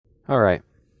All right.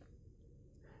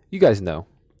 You guys know.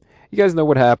 You guys know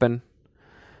what happened.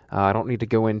 I don't need to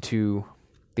go into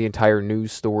the entire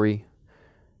news story.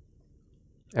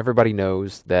 Everybody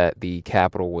knows that the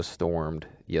Capitol was stormed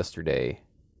yesterday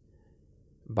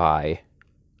by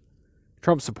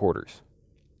Trump supporters.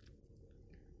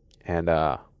 And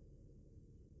while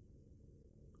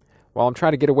I'm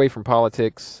trying to get away from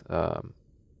politics,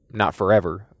 not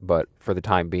forever, but for the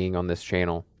time being on this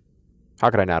channel, how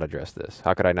could I not address this?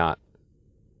 How could I not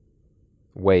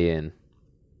weigh in?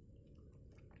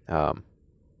 Um,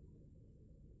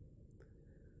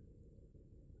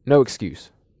 no excuse.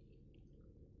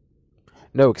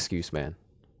 No excuse, man.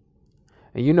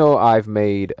 And you know I've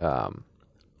made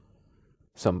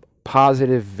some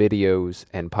positive videos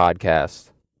and podcasts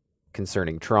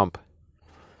concerning Trump.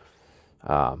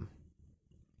 Um,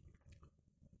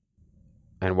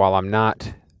 and while I'm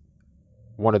not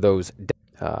one of those,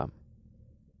 uh,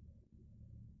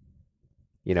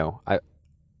 you know,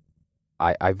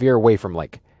 I veer away from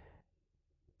like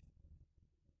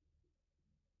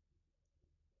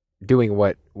doing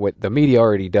what the media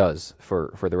already does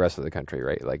for the rest of the country,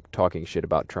 right? Like talking shit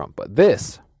about Trump. But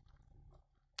this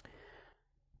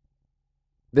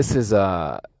is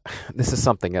this is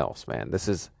something else, man. This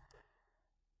is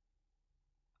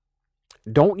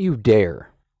don't you dare,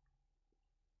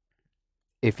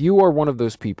 if you are one of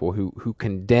those people who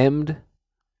condemned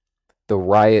the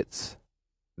riots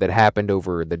that happened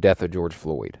over the death of George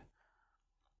Floyd,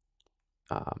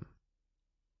 um,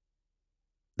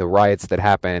 the riots that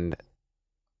happened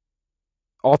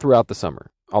all throughout the summer,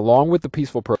 along with the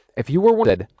peaceful if you were one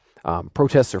that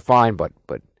protests are fine, but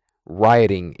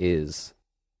rioting is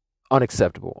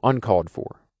unacceptable, uncalled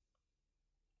for.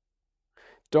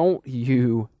 Don't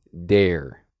you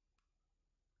dare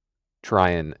try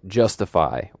and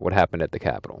justify what happened at the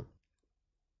Capitol.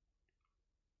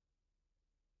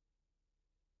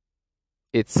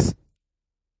 It's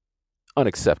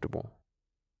unacceptable.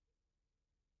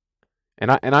 And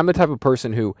I'm the type of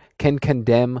person who can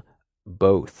condemn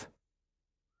both.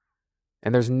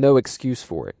 And there's no excuse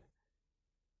for it.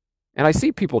 And I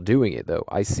see people doing it though.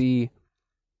 I see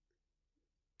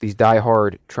these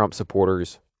diehard Trump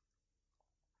supporters,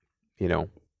 you know,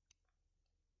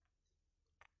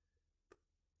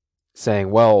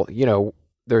 saying, well, you know,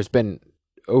 there's been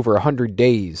over 100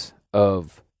 days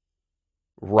of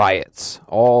riots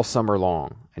all summer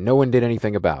long, and no one did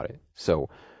anything about it. So,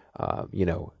 you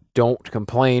know, don't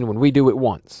complain when we do it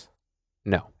once.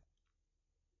 No.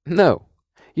 No.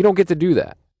 You don't get to do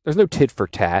that. There's no tit for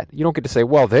tat. You don't get to say,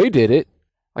 well, they did it.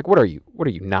 Like, what are you? What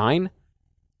are you, 9?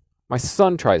 My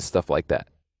son tries stuff like that.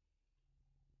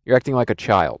 You're acting like a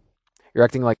child. You're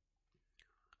acting like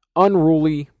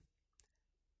unruly,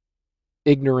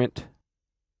 ignorant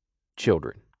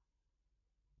children.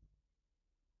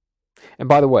 And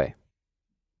by the way,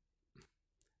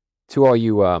 to all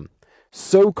you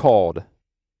so-called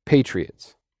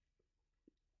patriots,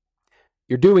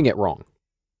 you're doing it wrong.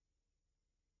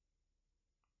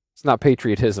 It's not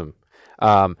patriotism.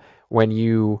 When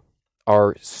you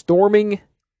are storming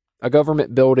a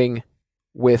government building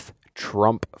with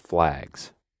Trump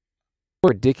flags,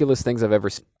 ridiculous things I've ever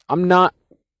seen. I'm not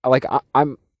like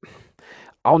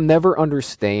I'll never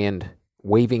understand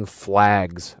waving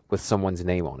flags with someone's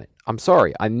name on it. I'm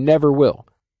sorry, I never will.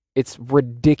 It's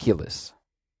ridiculous.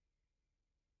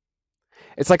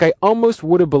 It's like I almost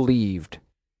would have believed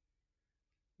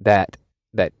that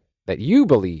that that you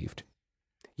believed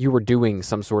you were doing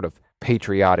some sort of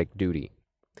patriotic duty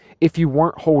if you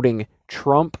weren't holding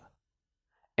Trump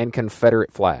and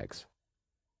Confederate flags.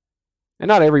 And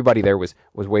not everybody there was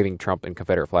waving Trump and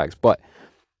Confederate flags, but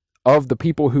of the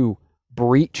people who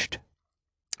breached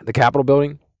the Capitol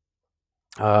building,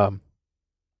 yeah,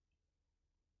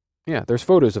 there's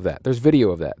photos of that. There's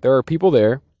video of that. There are people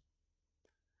there,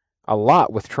 a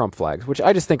lot with Trump flags, which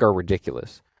I just think are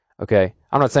ridiculous. Okay,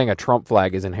 I'm not saying a Trump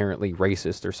flag is inherently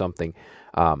racist or something.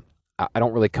 I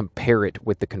don't really compare it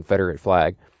with the Confederate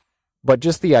flag, but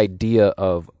just the idea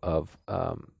of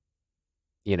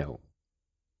you know,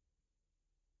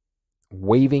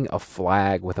 waving a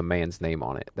flag with a man's name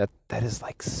on it, that is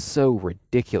like so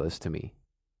ridiculous to me.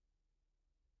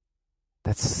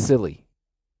 That's silly.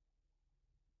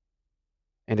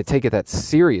 And to take it that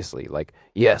seriously, like,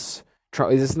 yes,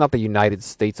 Trump, this is not the United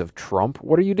States of Trump.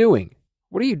 What are you doing?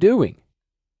 What are you doing?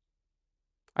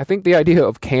 I think the idea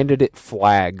of candidate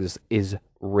flags is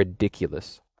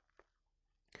ridiculous.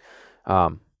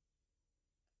 And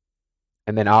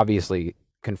then obviously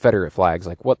Confederate flags.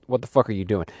 Like, what the fuck are you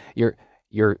doing? You're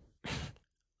you're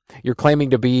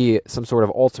claiming to be some sort of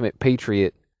ultimate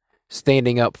patriot,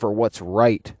 standing up for what's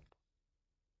right.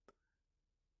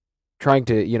 trying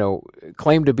to,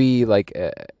 claim to be like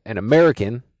an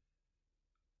American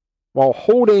while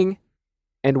holding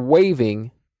and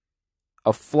waving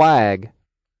a flag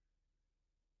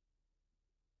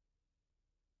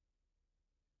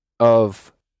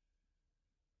of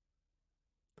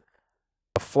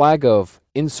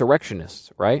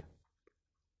insurrectionists, right?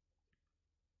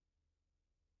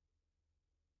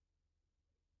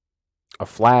 A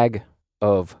flag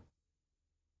of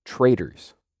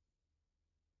traitors.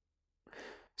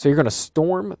 So you're going to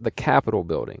storm the Capitol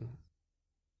building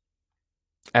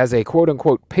as a quote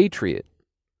unquote patriot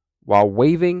while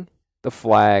waving the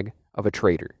flag of a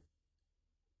traitor.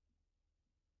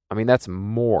 I mean, that's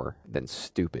more than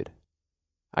stupid.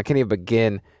 I can't even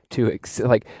begin to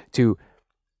to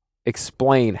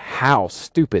explain how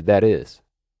stupid that is.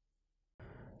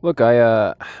 Look,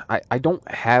 I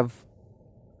don't have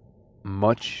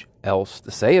much else to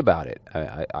say about it.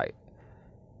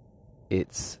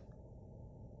 It's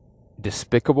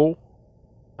despicable.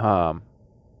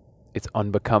 It's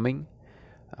unbecoming.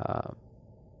 Uh,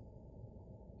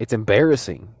 it's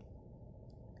embarrassing,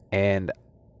 and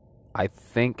I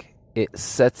think it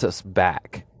sets us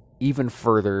back even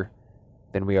further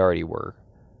than we already were.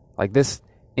 Like this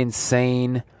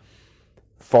insane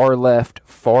far left,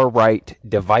 far right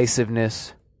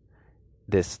divisiveness,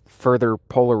 this further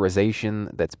polarization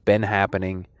that's been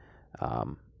happening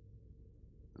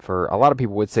for a lot of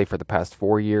people would say for the past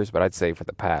 4 years, but I'd say for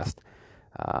the past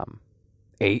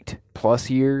 8+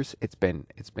 years, it's been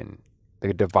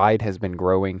the divide has been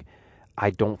growing. I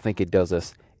don't think it does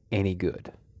us any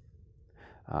good.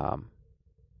 I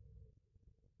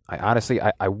honestly,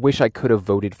 I wish I could have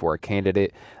voted for a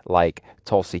candidate like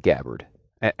Tulsi Gabbard.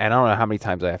 And I don't know how many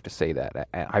times I have to say that.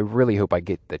 I really hope I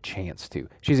get the chance to.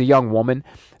 She's a young woman,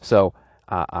 so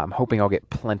I'm hoping I'll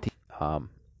get plenty,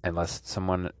 unless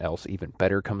someone else even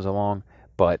better comes along.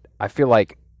 But I feel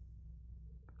like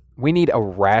we need a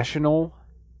rational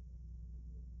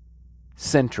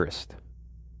centrist.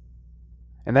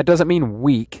 And that doesn't mean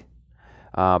weak.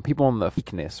 People in the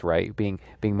weakness, right? Being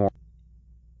more.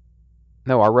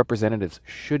 No, our representatives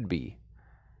should be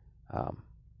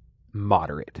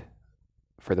moderate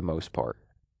for the most part,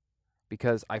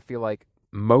 because I feel like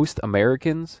most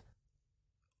Americans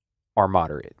are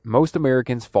moderate. Most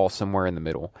Americans fall somewhere in the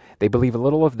middle. They believe a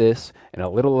little of this and a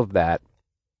little of that,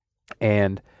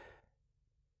 and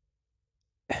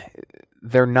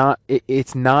they're not.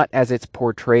 It's not as it's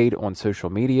portrayed on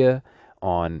social media,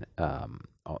 on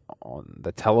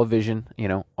the television.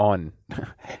 On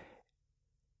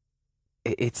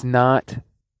it's not.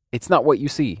 It's not what you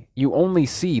see. You only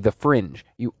see the fringe.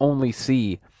 You only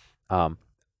see the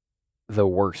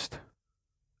worst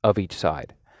of each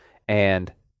side.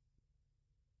 And,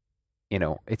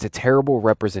 it's a terrible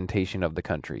representation of the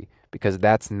country because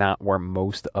that's not where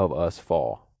most of us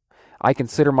fall. I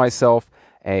consider myself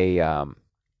I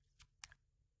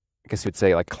guess you would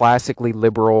say, like, classically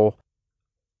liberal.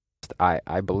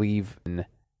 I believe in,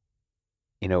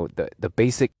 the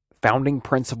basic founding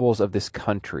principles of this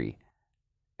country.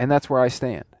 And that's where I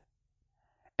stand.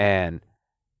 And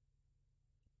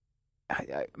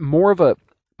more of a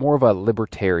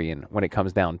libertarian when it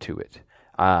comes down to it.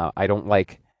 I don't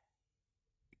like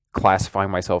classifying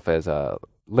myself as a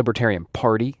libertarian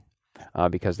party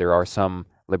because there are some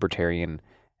libertarian,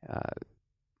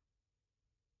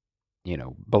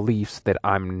 beliefs that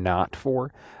I'm not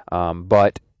for.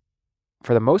 But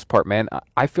for the most part, man,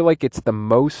 I feel like it's the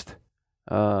most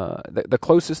the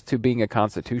closest to being a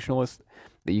constitutionalist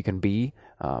that you can be.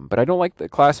 But I don't like to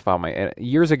classify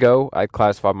years ago, I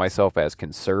classified myself as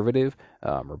conservative,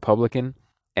 Republican,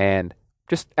 and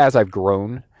just as I've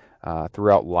grown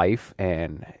throughout life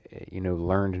and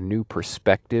learned new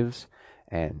perspectives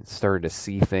and started to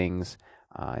see things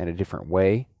in a different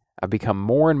way, I've become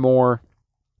more and more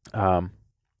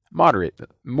moderate,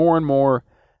 more and more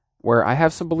where I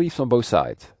have some beliefs on both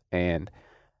sides, and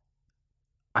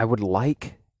I would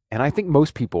like, and I think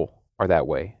most people are that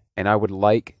way, and I would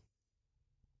like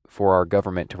for our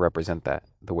government to represent that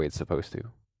the way it's supposed to.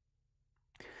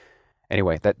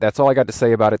 Anyway, that's all I got to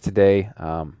say about it today.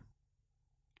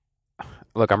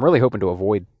 Look, I'm really hoping to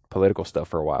avoid political stuff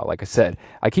for a while. Like I said,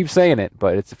 I keep saying it,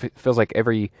 but it feels like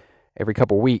every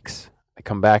couple weeks I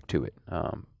come back to it.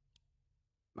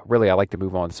 Really, I like to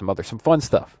move on to some fun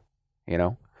stuff.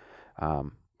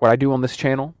 What I do on this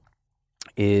channel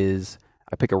is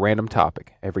I pick a random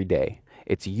topic every day.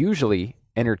 It's usually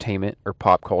entertainment or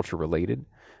pop culture related,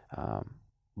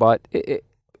 but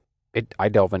I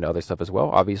delve into other stuff as well.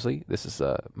 Obviously, this is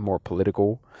a more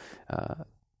political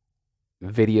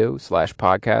video /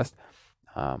 podcast,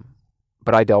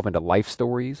 but I delve into life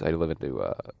stories. I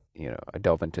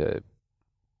delve into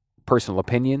personal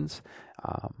opinions.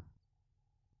 Um,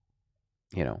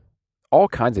 you know, all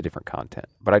kinds of different content.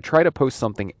 But I try to post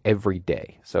something every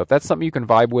day. So if that's something you can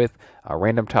vibe with, a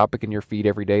random topic in your feed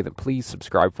every day, then please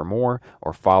subscribe for more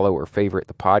or follow or favorite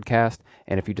the podcast.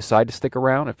 And if you decide to stick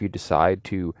around, if you decide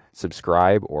to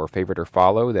subscribe or favorite or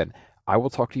follow, then I will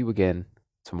talk to you again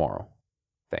tomorrow.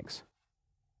 Thanks.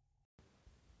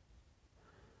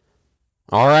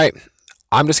 All right.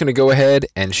 I'm just going to go ahead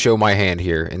and show my hand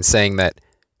here in saying that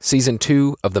season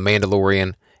 2 of The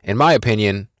Mandalorian, in my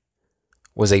opinion,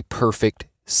 was a perfect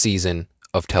season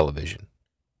of television.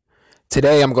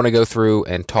 Today, I'm going to go through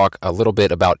and talk a little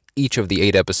bit about each of the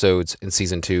 8 episodes in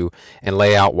season 2 and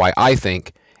lay out why I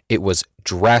think it was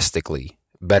drastically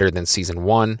better than season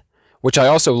 1, which I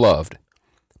also loved,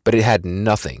 but it had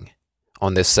nothing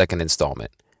on this second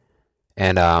installment.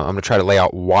 And I'm going to try to lay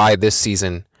out why this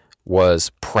season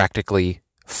was practically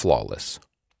flawless.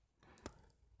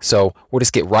 So we'll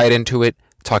just get right into it,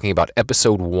 talking about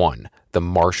episode 1, The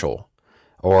Marshal,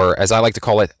 or as I like to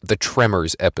call it, the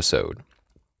Tremors episode.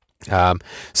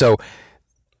 So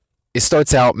it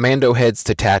starts out, Mando heads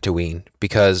to Tatooine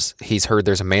because he's heard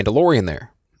there's a Mandalorian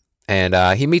there.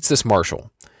 And he meets this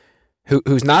Marshal,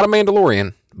 who's not a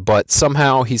Mandalorian, but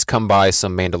somehow he's come by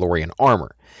some Mandalorian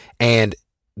armor. And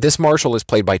this Marshal is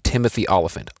played by Timothy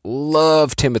Olyphant.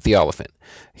 Love Timothy Olyphant.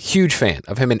 Huge fan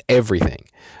of him in everything.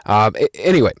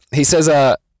 Anyway, he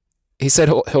said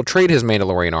he'll trade his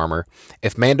Mandalorian armor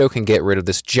if Mando can get rid of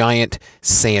this giant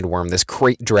sandworm, this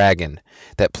krayt dragon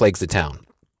that plagues the town.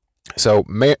 So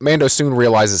Mando soon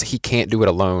realizes he can't do it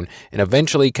alone and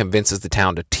eventually convinces the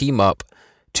town to team up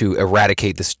to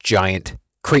eradicate this giant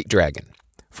krayt dragon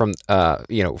from,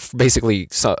 basically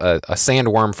a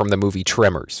sandworm from the movie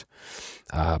Tremors,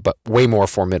 but way more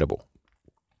formidable.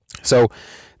 So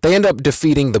they end up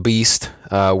defeating the beast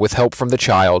with help from the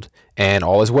child, and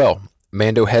all is well.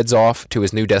 Mando heads off to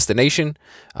his new destination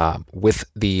with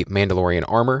the Mandalorian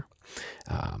armor.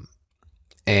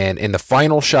 And in the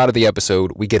final shot of the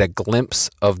episode, we get a glimpse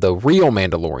of the real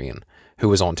Mandalorian who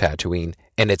was on Tatooine,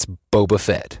 and it's Boba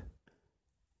Fett.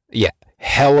 Yeah,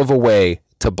 hell of a way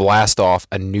to blast off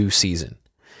a new season.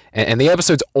 And the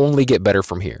episodes only get better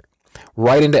from here.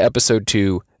 Right into episode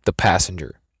 2, The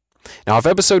Passenger. Now, if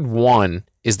episode 1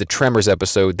 is the Tremors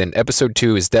episode, then episode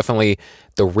 2 is definitely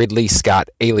the Ridley Scott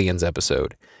Aliens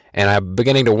episode. And I'm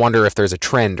beginning to wonder if there's a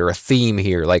trend or a theme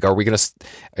here. Like,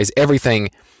 is everything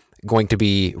going to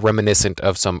be reminiscent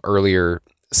of some earlier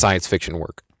science fiction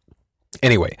work?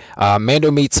 Anyway,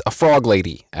 Mando meets a frog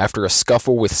lady after a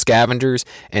scuffle with scavengers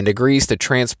and agrees to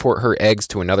transport her eggs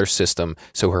to another system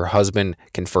so her husband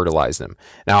can fertilize them.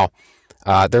 Now,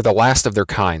 they're the last of their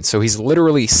kind, so he's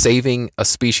literally saving a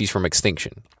species from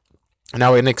extinction.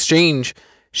 Now, in exchange,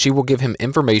 she will give him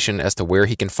information as to where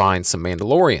he can find some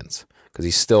Mandalorians, because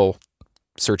he's still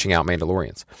searching out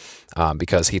Mandalorians,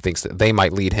 because he thinks that they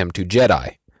might lead him to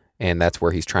Jedi, and that's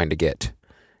where he's trying to get,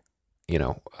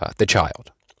 the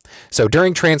child. So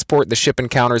during transport, the ship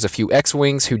encounters a few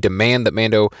X-Wings who demand that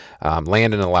Mando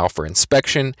land and allow for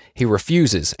inspection. He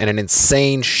refuses, and an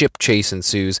insane ship chase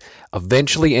ensues,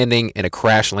 eventually ending in a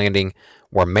crash landing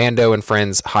where Mando and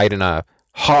friends hide in a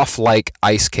Hoth-like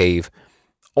ice cave,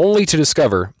 only to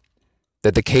discover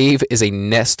that the cave is a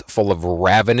nest full of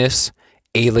ravenous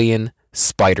alien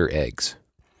spider eggs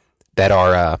that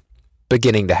are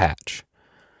beginning to hatch.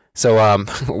 So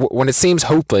when it seems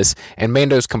hopeless and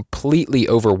Mando's completely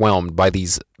overwhelmed by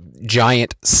these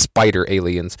giant spider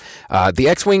aliens, the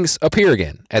X-Wings appear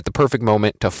again at the perfect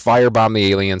moment to firebomb the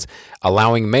aliens,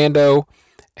 allowing Mando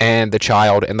and the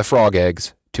child and the frog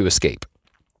eggs to escape.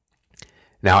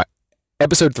 Now,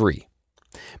 episode 3.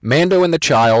 Mando and the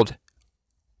child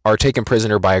are taken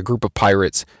prisoner by a group of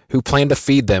pirates who plan to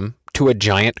feed them to a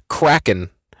giant kraken.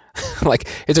 Like,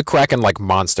 it's a kraken-like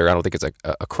monster. I don't think it's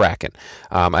a kraken.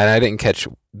 And I didn't catch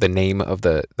the name of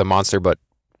the monster, but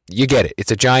you get it.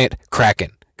 It's a giant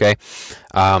kraken, okay?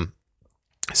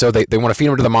 So they want to feed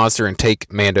him to the monster and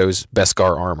take Mando's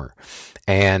Beskar armor.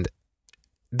 And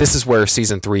this is where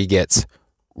season 3 gets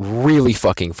really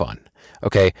fucking fun,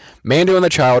 okay? Mando and the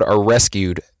child are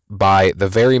rescued by the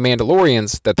very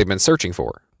Mandalorians that they've been searching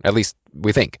for. At least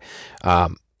we think.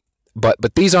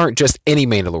 But these aren't just any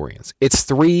Mandalorians. It's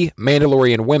 3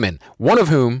 Mandalorian women, one of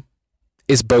whom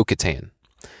is Bo-Katan.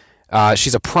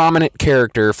 She's a prominent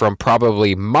character from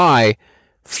probably my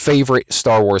favorite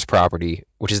Star Wars property,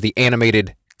 which is the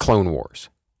animated Clone Wars.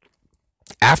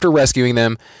 After rescuing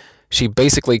them, she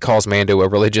basically calls Mando a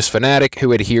religious fanatic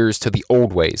who adheres to the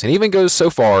old ways, and even goes so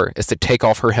far as to take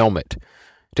off her helmet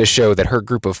to show that her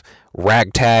group of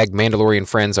ragtag Mandalorian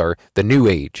friends are the new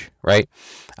age, right?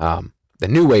 The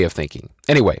new way of thinking.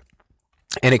 Anyway,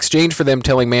 in exchange for them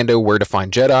telling Mando where to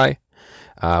find Jedi,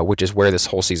 which is where this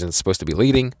whole season is supposed to be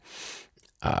leading,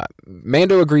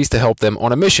 Mando agrees to help them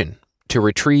on a mission to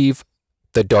retrieve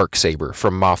the Darksaber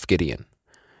from Moff Gideon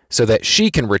so that she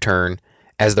can return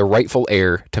as the rightful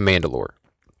heir to Mandalore.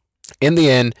 In the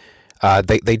end,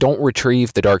 they don't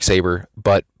retrieve the Darksaber,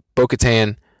 but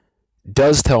Bo-Katan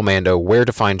does tell Mando where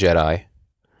to find Jedi,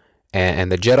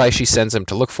 and the Jedi she sends him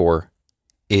to look for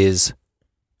is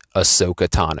Ahsoka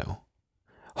Tano.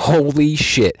 Holy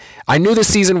shit. I knew this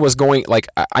season was going,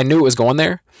 I knew it was going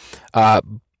there,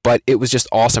 but it was just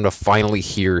awesome to finally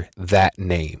hear that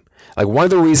name. Like, one of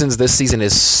the reasons this season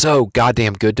is so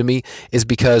goddamn good to me is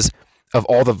because of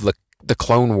all the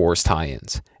Clone Wars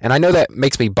tie-ins. And I know that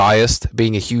makes me biased,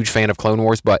 being a huge fan of Clone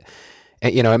Wars, but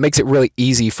you know, it makes it really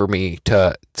easy for me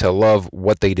to love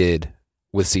what they did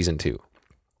with season 2.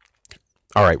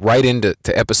 All right, right into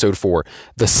episode 4,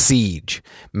 The Siege.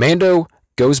 Mando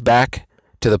goes back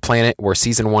to the planet where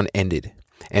season 1 ended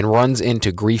and runs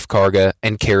into Greef Karga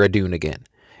and Cara Dune again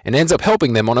and ends up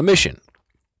helping them on a mission.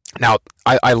 Now,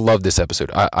 I love this episode.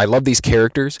 I love these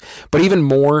characters, but even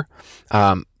more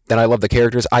than I love the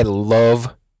characters, I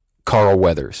love Carl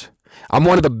Weathers. I'm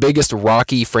one of the biggest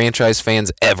Rocky franchise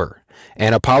fans ever,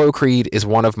 and Apollo Creed is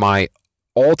one of my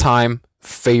all-time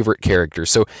favorite characters.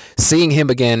 So seeing him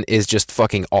again is just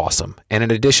fucking awesome. And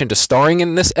in addition to starring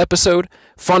in this episode,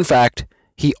 fun fact,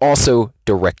 he also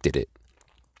directed it.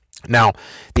 Now,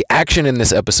 the action in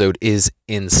this episode is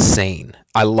insane.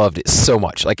 I loved it so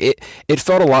much. Like, it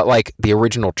felt a lot like the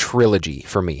original trilogy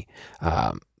for me.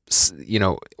 You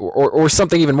know, or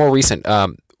something even more recent,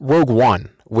 Rogue One,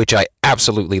 which I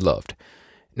absolutely loved.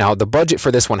 Now, the budget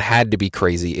for this one had to be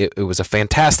crazy. It was a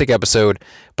fantastic episode,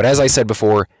 but as I said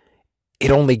before, it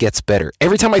only gets better.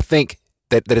 Every time I think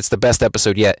that it's the best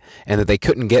episode yet and that they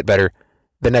couldn't get better,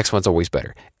 the next one's always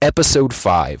better. Episode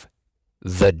 5,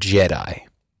 The Jedi.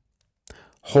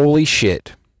 Holy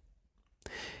shit.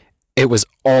 It was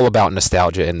all about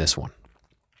nostalgia in this one.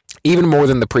 Even more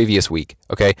than the previous week,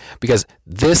 okay? Because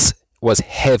this was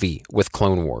heavy with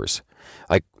Clone Wars.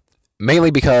 Like,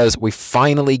 mainly because we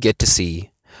finally get to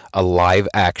see a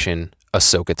live-action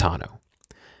Ahsoka Tano.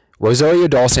 Rosario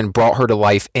Dawson brought her to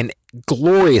life in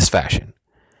glorious fashion.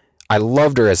 I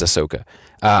loved her as Ahsoka.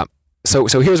 So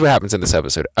here's what happens in this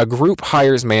episode. A group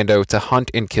hires Mando to hunt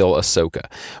and kill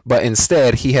Ahsoka, but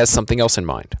instead he has something else in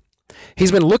mind.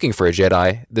 He's been looking for a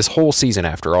Jedi this whole season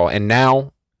after all, and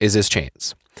now is his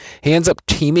chance. He ends up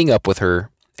teaming up with her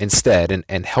instead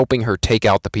and helping her take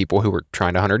out the people who were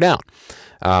trying to hunt her down.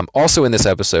 Also in this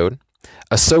episode,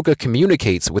 Ahsoka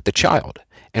communicates with the child,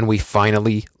 and we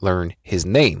finally learn his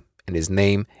name, and his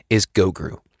name is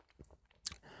Gogru.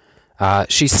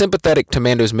 She's sympathetic to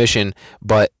Mando's mission,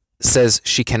 but says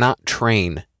she cannot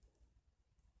train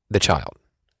the child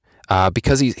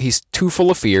because he's too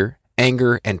full of fear,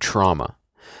 anger, and trauma.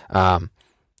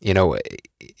 You know,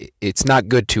 it's not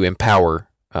good to empower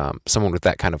someone with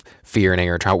that kind of fear and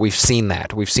anger and trauma. We've seen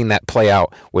that. We've seen that play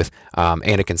out with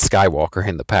Anakin Skywalker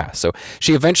in the past. So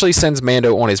she eventually sends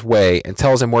Mando on his way and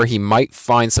tells him where he might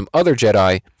find some other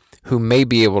Jedi who may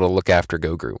be able to look after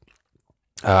Gogru.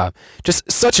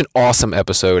 Just such an awesome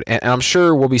episode, and I'm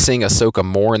sure we'll be seeing Ahsoka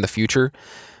more in the future,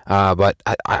 but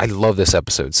I love this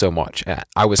episode so much.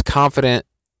 I was confident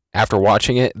after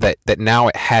watching it that now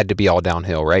it had to be all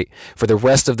downhill, right? For the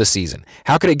rest of the season.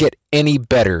 How could it get any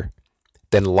better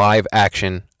than live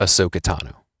action Ahsoka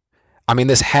Tano? I mean,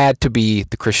 this had to be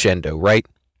the crescendo, right?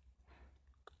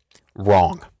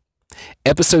 Wrong.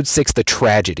 Episode 6, The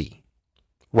Tragedy.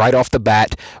 Right off the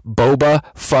bat, Boba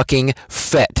fucking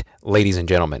Fett, ladies and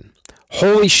gentlemen.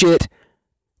 Holy shit.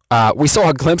 We saw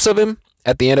a glimpse of him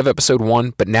at the end of episode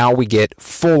 1, but now we get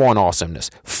full-on awesomeness,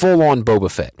 full-on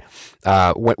Boba Fett.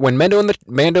 When Mando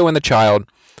and the child,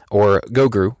 or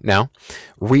Gogru now,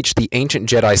 reach the ancient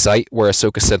Jedi site where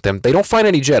Ahsoka sent them, they don't find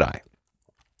any Jedi.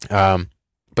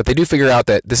 But they do figure out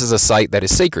that this is a site that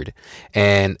is sacred,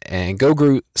 and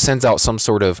Gogru sends out some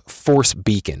sort of force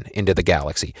beacon into the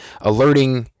galaxy,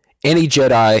 alerting any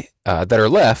Jedi that are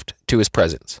left to his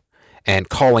presence and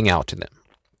calling out to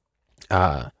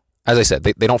them. As I said,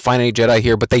 they don't find any Jedi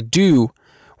here, but they do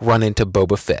run into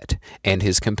Boba Fett and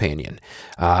his companion,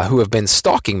 who have been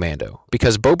stalking Mando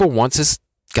because Boba wants his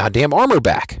goddamn armor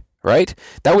back, right?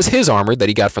 That was his armor that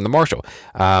he got from the Marshal.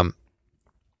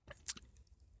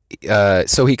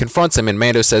 So he confronts him, and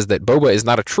Mando says that Boba is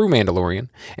not a true Mandalorian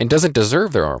and doesn't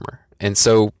deserve their armor. And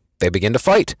so they begin to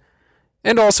fight.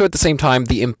 And also at the same time,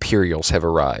 the Imperials have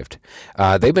arrived.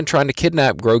 They've been trying to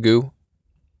kidnap Grogu,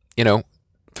 you know,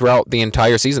 throughout the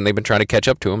entire season, they've been trying to catch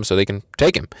up to him so they can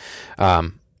take him.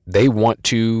 They want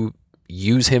to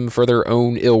use him for their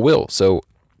own ill will. So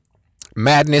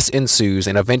madness ensues,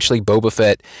 and eventually Boba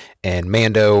Fett and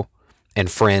Mando and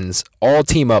friends all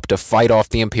team up to fight off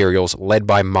the Imperials, led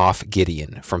by Moff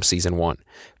Gideon from Season 1.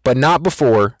 But not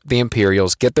before the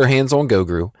Imperials get their hands on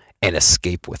Gogru and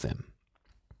escape with him.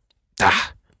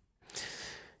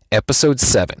 Episode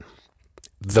 7,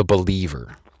 The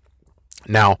Believer.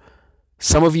 Now,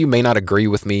 some of you may not agree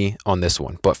with me on this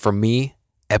one, but for me,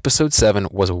 Episode 7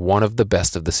 was one of the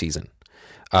best of the season.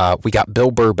 We got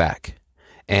Bill Burr back,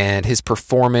 and his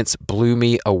performance blew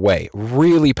me away.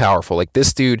 Really powerful. Like,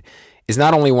 this dude is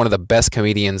not only one of the best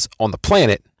comedians on the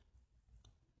planet,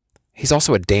 he's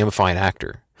also a damn fine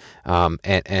actor.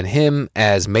 And him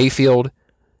as Mayfield,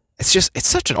 it's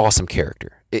such an awesome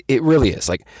character. It really is.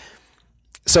 Like,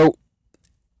 so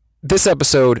this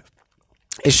episode,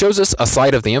 it shows us a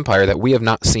side of the Empire that we have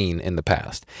not seen in the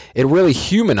past. It really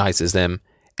humanizes them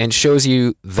and shows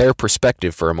you their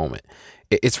perspective for a moment.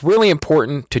 It's really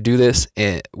important to do this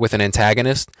with an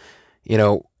antagonist,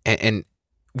 and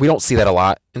we don't see that a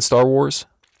lot in Star Wars,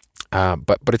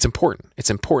 but it's important. It's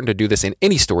important to do this in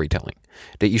any storytelling,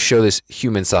 that you show this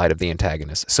human side of the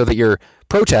antagonist, so that your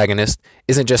protagonist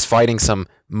isn't just fighting some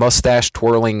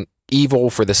mustache-twirling evil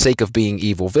for the sake of being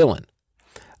evil villain.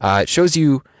 It shows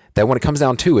you that when it comes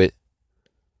down to it,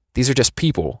 these are just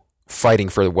people fighting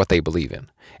for what they believe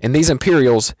in. And these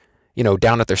Imperials,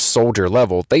 down at their soldier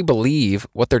level, they believe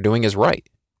what they're doing is right.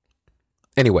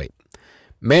 Anyway,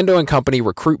 Mando and company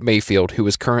recruit Mayfield, who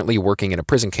is currently working in a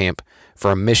prison camp,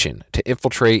 for a mission to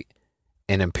infiltrate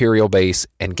an Imperial base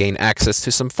and gain access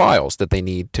to some files that they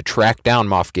need to track down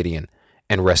Moff Gideon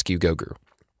and rescue Gogru.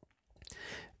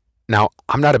 Now,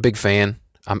 I'm not a big fan.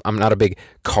 I'm not a big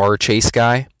car chase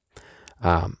guy.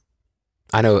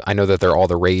 I know that they're all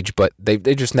the rage, but they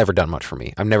just never done much for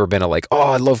me. I've never been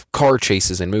I love car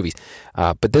chases in movies.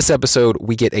 But this episode,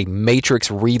 we get a Matrix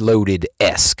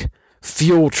Reloaded-esque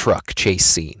fuel truck chase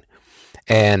scene.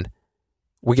 And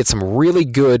we get some really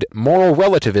good moral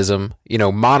relativism,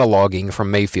 monologuing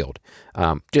from Mayfield.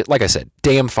 Just, like I said,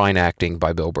 damn fine acting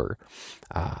by Bill Burr.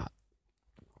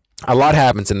 A lot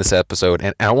happens in this episode,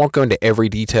 and I won't go into every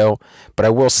detail, but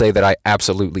I will say that I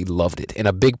absolutely loved it. And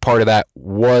a big part of that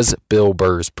was Bill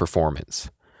Burr's performance.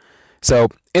 So,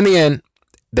 in the end,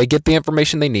 they get the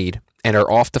information they need and are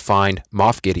off to find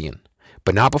Moff Gideon,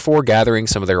 but not before gathering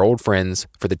some of their old friends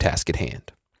for the task at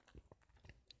hand.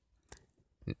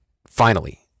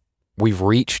 Finally, we've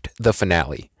reached the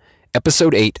finale.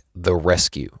 Episode 8, The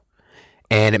Rescue.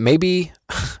 And it may be,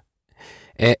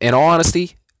 in all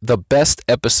honesty, the best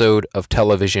episode of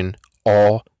television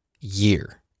all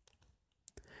year.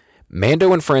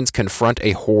 Mando and friends confront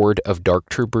a horde of dark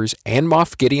troopers and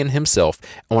Moff Gideon himself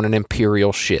on an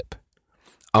Imperial ship.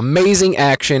 Amazing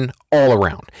action all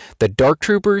around. The dark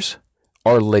troopers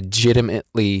are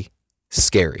legitimately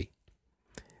scary.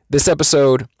 This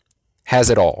episode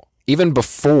has it all, even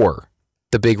before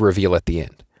the big reveal at the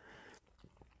end.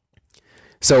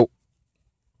 So,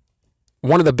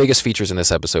 one of the biggest features in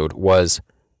this episode was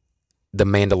the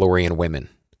Mandalorian women,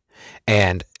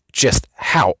 and just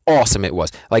how awesome it was.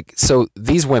 So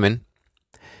these women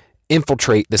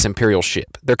infiltrate this Imperial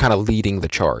ship. They're kind of leading the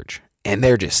charge, and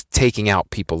they're just taking out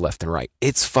people left and right.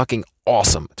 It's fucking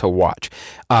awesome to watch.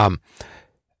 Do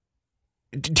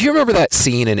you remember that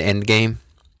scene in Endgame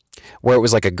where it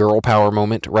was like a girl power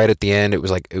moment right at the end?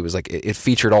 It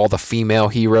featured all the female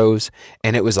heroes,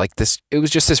 and it was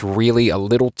just this really a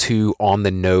little too on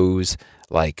the nose,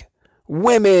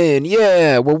 women,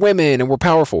 yeah, we're women and we're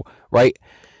powerful, right?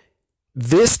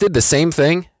 This did the same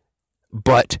thing,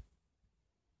 but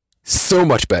so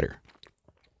much better.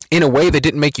 In a way that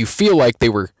didn't make you feel like they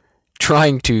were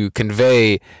trying to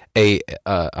convey a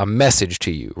message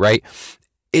to you, right?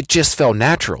 It just felt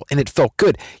natural and it felt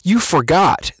good. You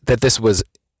forgot that this was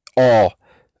all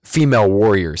female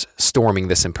warriors storming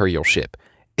this Imperial ship.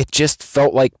 It just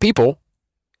felt like people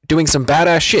doing some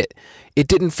badass shit. It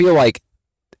didn't feel like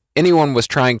anyone was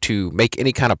trying to make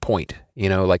any kind of point,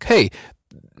 hey,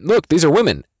 look, these are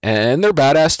women and they're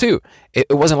badass too. It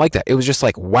wasn't like that. It was just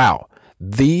wow,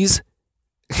 these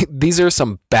are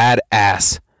some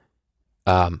badass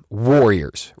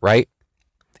warriors, right?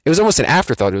 It was almost an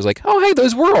afterthought. It was oh, hey,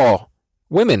 those were all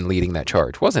women leading that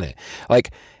charge, wasn't it?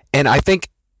 And I think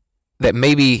that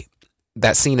maybe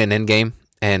that scene in Endgame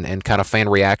and kind of fan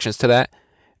reactions to that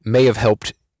may have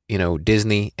helped,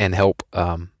 Disney and help,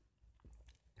 the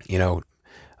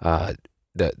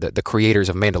creators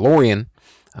of Mandalorian,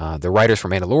 the writers for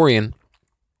Mandalorian,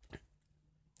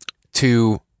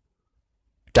 to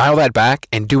dial that back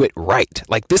and do it right.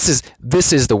 Like this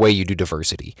is the way you do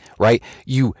diversity, right?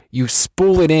 You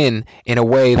spool it in a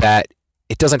way that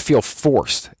it doesn't feel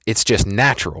forced. It's just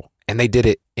natural, and they did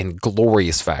it in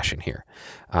glorious fashion here.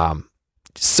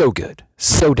 So good,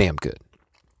 so damn good.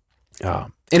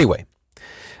 Anyway,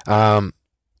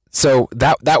 so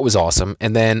that was awesome,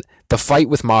 and then the fight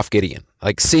with Moff Gideon,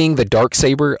 like seeing the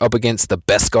Darksaber up against the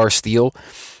Beskar steel.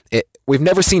 We've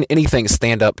never seen anything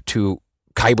stand up to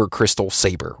Kyber Crystal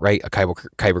Saber, right? A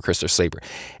Kyber Crystal Saber.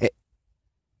 It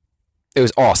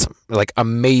was awesome. Like,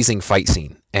 amazing fight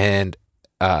scene. And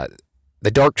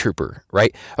the Dark Trooper,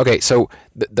 right? Okay, so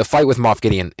the fight with Moff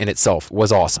Gideon in itself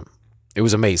was awesome. It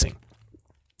was amazing.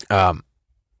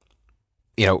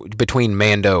 Between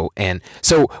Mando and...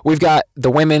 So, we've got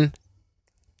the women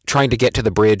trying to get to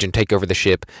the bridge and take over the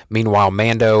ship. Meanwhile,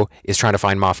 Mando is trying to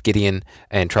find Moff Gideon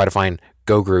and try to find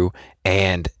Gogru,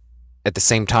 and at the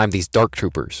same time, these Dark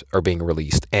Troopers are being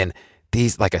released. And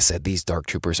these, like I said, these Dark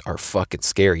Troopers are fucking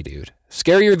scary, dude.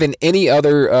 Scarier than any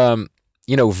other,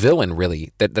 villain,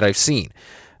 really, that I've seen.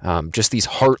 Just these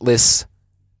heartless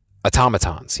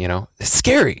automatons, It's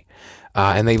scary.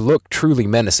 And they look truly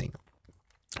menacing.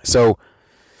 So,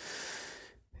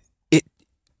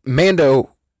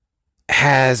 Mando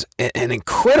has an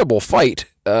incredible fight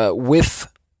with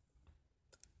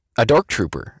a Dark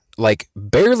Trooper. Like,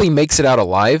 barely makes it out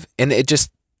alive, and it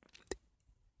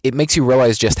makes you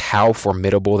realize just how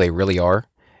formidable they really are.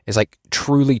 It's like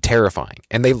truly terrifying,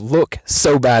 and they look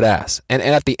so badass. And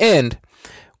at the end,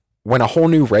 when a whole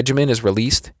new regiment is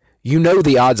released,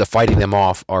 the odds of fighting them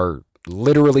off are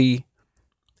literally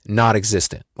not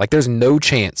existent. Like, there's no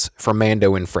chance for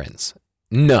Mando and friends.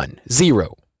 None.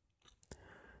 Zero.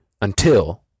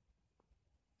 Until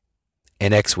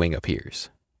an X-Wing appears.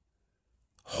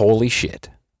 Holy shit.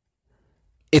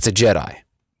 It's a Jedi.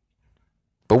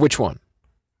 But which one?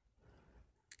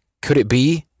 Could it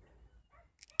be?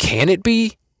 Can it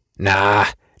be? Nah,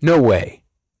 no way.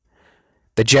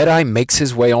 The Jedi makes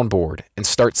his way on board and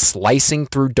starts slicing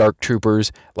through Dark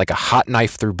Troopers like a hot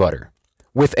knife through butter,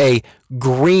 with a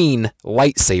green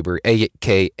lightsaber,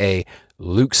 aka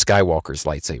Luke Skywalker's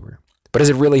lightsaber. But is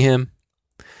it really him?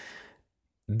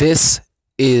 This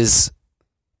is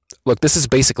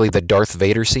basically the Darth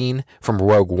Vader scene from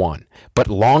Rogue One, but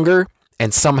longer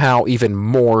and somehow even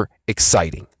more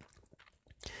exciting.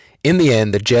 In the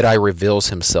end, the Jedi reveals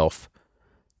himself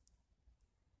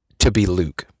to be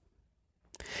Luke.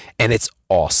 And it's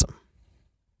awesome.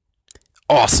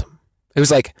 Awesome. It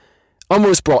was like,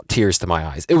 almost brought tears to my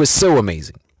eyes. It was so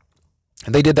amazing.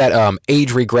 And they did that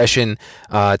age regression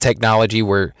technology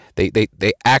where they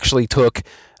actually took...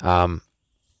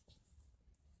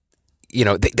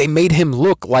 they made him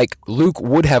look like Luke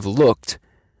would have looked,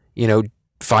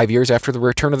 5 years after the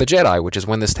Return of the Jedi, which is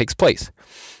when this takes place.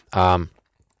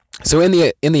 So in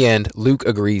the end, Luke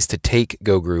agrees to take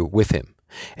Gogru with him,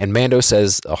 and Mando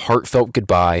says a heartfelt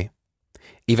goodbye,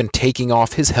 even taking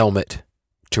off his helmet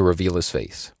to reveal his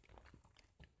face.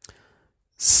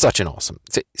 Such an awesome,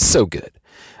 so good.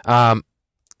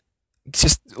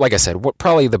 Just like I said,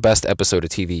 probably the best episode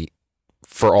of TV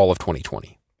for all of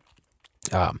 2020.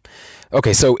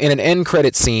 Okay, so in an end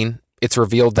credit scene, it's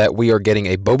revealed that we are getting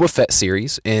a Boba Fett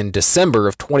series in December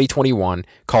of 2021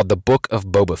 called The Book of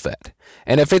Boba Fett.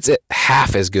 And if it's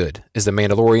half as good as The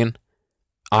Mandalorian,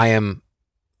 I am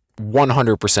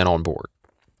 100% on board.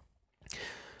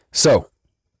 So,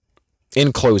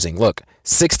 in closing, look,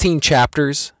 16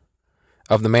 chapters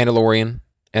of The Mandalorian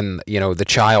and, the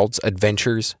child's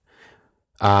adventures.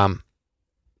 While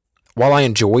I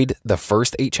enjoyed the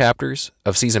first 8 chapters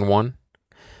of season 1,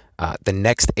 the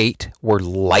next 8 were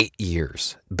light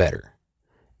years better.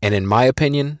 And in my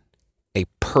opinion, a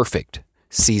perfect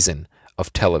season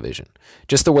of television.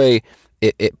 Just the way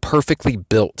it perfectly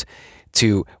built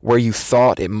to where you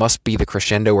thought it must be the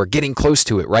crescendo or getting close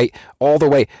to it, right? All the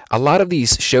way. A lot of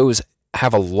these shows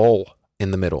have a lull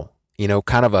in the middle.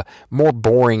 Kind of a more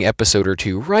boring episode or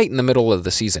two right in the middle of the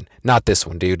season. Not this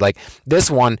one, dude. Like, this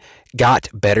one got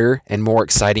better and more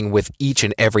exciting with each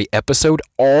and every episode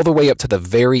all the way up to the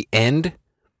very end.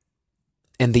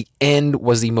 And the end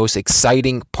was the most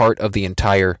exciting part of the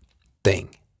entire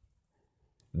thing.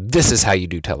 This is how you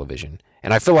do television.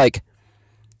 And I feel like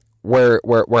where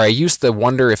I used to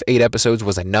wonder if 8 episodes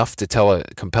was enough to tell a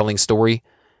compelling story,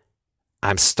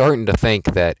 I'm starting to think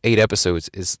that 8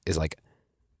 episodes is like...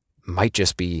 might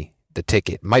just be the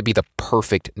ticket, might be the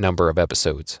perfect number of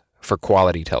episodes for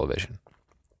quality television.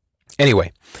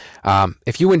 Anyway,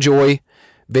 if you enjoy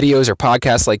videos or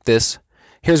podcasts like this,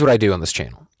 here's what I do on this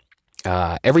channel.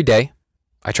 Every day,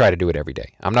 I try to do it every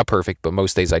day. I'm not perfect, but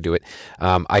most days I do it.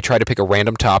 I try to pick a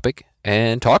random topic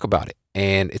and talk about it.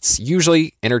 and it's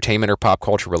usually entertainment or pop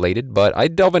culture related, but I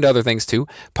delve into other things too: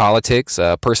 politics,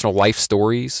 personal life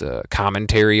stories,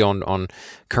 commentary on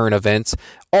current events,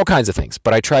 all kinds of things.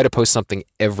 But I try to post something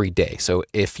every day. So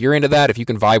if you're into that, if you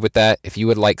can vibe with that, if you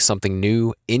would like something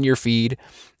new in your feed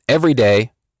every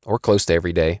day or close to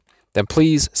every day, then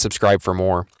please subscribe for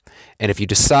more. And if you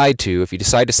decide to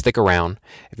stick around,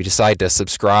 if you decide to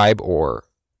subscribe or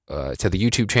to the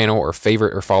YouTube channel or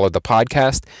favorite or follow the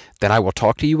podcast, then I will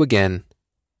talk to you again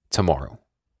tomorrow.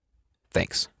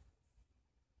 Thanks.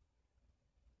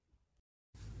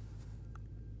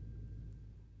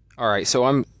 All right, so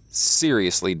I'm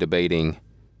seriously debating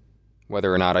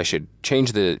whether or not I should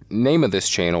change the name of this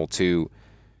channel to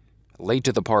Late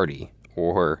to the Party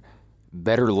or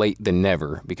Better Late Than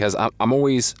Never, because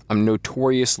I'm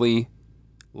notoriously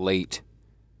late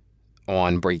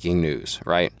on breaking news,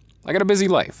 right? I got a busy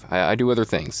life. I do other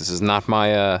things. This is not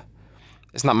my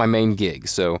it's not my main gig,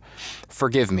 so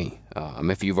forgive me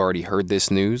if you've already heard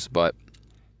this news, but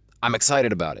I'm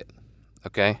excited about it,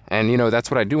 okay? And,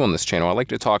 that's what I do on this channel. I like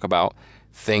to talk about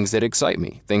things that excite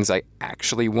me, things I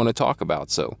actually want to talk about,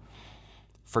 so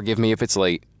forgive me if it's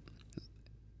late.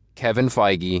 Kevin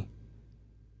Feige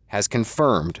has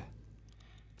confirmed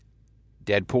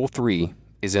Deadpool 3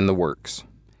 is in the works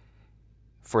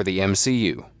for the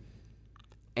MCU.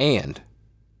 And,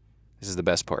 this is the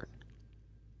best part,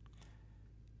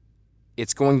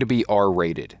 it's going to be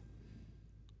R-rated.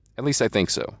 At least I think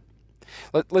so.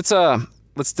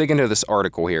 Let's dig into this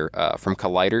article here from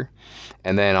Collider,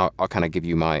 and then I'll kind of give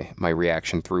you my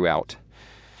reaction throughout.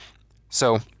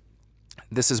 So,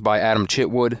 this is by Adam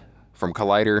Chitwood from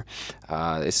Collider.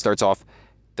 It starts off,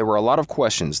 there were a lot of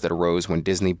questions that arose when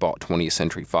Disney bought 20th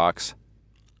Century Fox,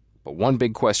 but one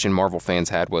big question Marvel fans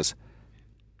had was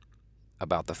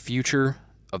about the future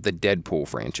of the Deadpool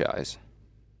franchise.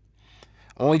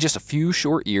 Only just a few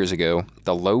short years ago,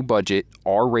 the low-budget,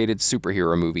 R-rated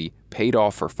superhero movie paid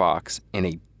off for Fox in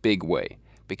a big way,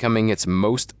 becoming its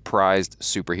most prized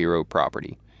superhero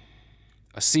property.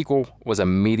 A sequel was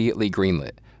immediately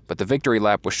greenlit, but the victory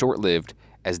lap was short-lived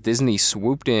as Disney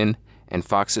swooped in and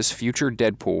Fox's future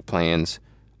Deadpool plans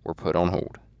were put on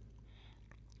hold.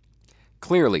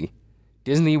 Clearly,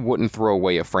 Disney wouldn't throw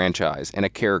away a franchise and a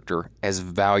character as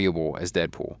valuable as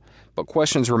Deadpool, but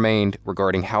questions remained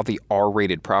regarding how the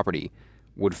R-rated property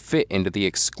would fit into the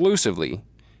exclusively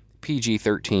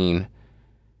PG-13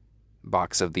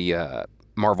 box of the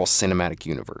Marvel Cinematic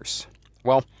Universe.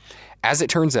 Well, as it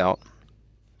turns out,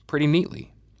 pretty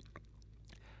neatly.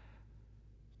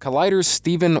 Collider's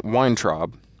Steven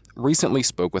Weintraub recently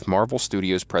spoke with Marvel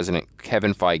Studios president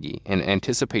Kevin Feige in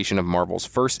anticipation of Marvel's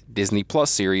first Disney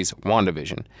Plus series,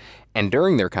 WandaVision, and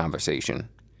during their conversation,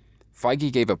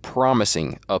 Feige gave a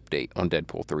promising update on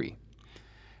Deadpool 3,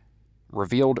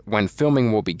 revealed when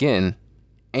filming will begin,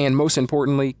 and most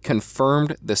importantly,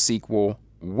 confirmed the sequel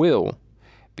will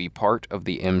be part of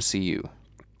the MCU.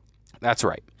 That's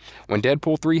right. When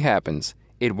Deadpool 3 happens,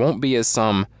 it won't be as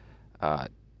some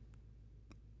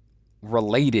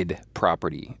related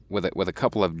property with a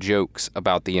couple of jokes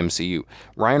about the MCU.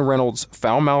 Ryan Reynolds'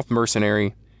 foul-mouthed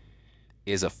mercenary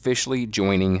is officially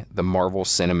joining the Marvel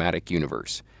Cinematic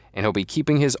Universe, and he'll be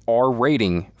keeping his R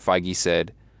rating, Feige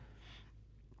said.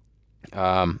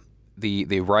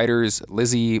 The writers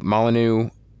Lizzie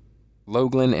Molyneux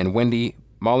Loughlin and Wendy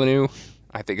Molyneux,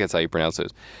 I think that's how you pronounce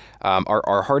those,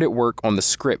 are hard at work on the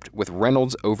script with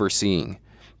Reynolds overseeing,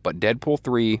 but Deadpool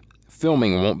 3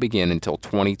 filming won't begin until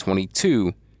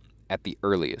 2022 at the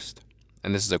earliest.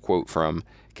 And this is a quote from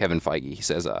Kevin Feige. He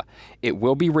says, it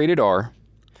will be rated R,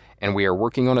 and we are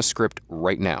working on a script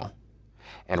right now.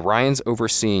 And Ryan's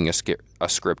overseeing a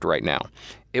script right now.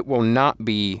 It will not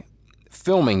be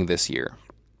filming this year.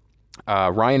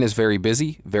 Ryan is very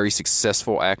busy, very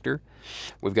successful actor.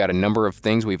 We've got a number of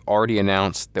things we've already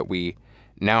announced that we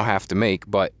now have to make,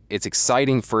 but it's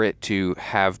exciting for it to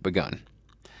have begun.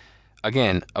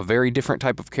 Again, a very different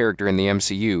type of character in the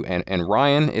MCU, and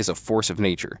Ryan is a force of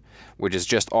nature, which is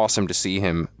just awesome to see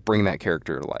him bring that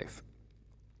character to life.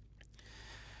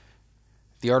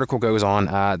 The article goes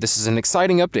on, this is an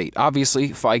exciting update. Obviously,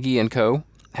 Feige and co.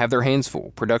 have their hands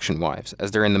full, production-wise,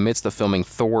 as they're in the midst of filming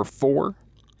Thor 4,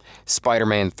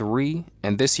 Spider-Man 3,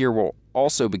 and this year will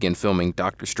also begin filming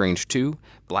Doctor Strange 2,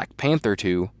 Black Panther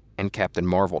 2, and Captain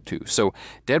Marvel 2. So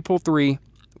Deadpool 3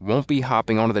 won't be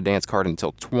hopping onto the dance card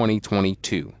until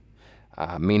 2022,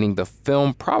 meaning the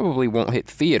film probably won't hit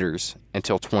theaters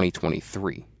until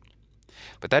 2023.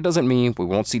 But that doesn't mean we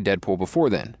won't see Deadpool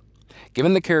before then.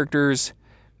 Given the character's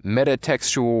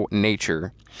metatextual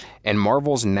nature and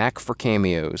Marvel's knack for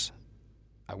cameos,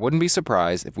 I wouldn't be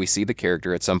surprised if we see the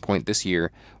character at some point this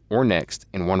year or next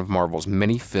in one of Marvel's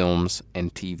many films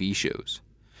and TV shows.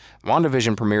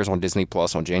 WandaVision premieres on Disney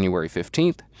Plus on January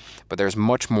 15th, but there's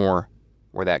much more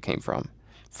where that came from.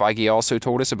 Feige also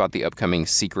told us about the upcoming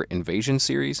Secret Invasion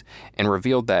series and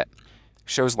revealed that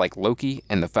shows like Loki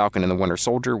and The Falcon and the Winter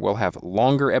Soldier will have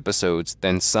longer episodes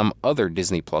than some other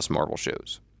Disney Plus Marvel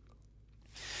shows.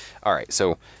 All right,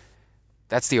 so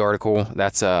that's the article.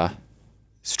 That's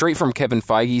straight from Kevin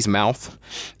Feige's mouth.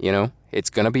 You know, it's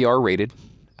going to be R-rated.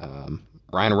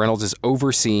 Ryan Reynolds is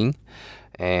overseeing,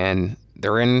 and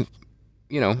they're in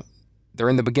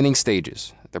the beginning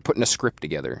stages. They're putting a script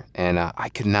together, and I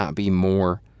could not be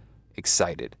more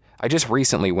excited. I just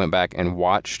recently went back and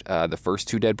watched the first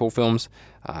two Deadpool films.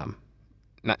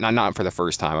 Not for the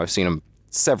first time. I've seen them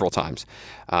several times,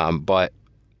 but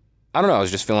I don't know. I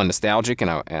was just feeling nostalgic, and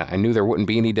I knew there wouldn't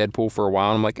be any Deadpool for a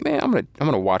while. And I'm like, man, I'm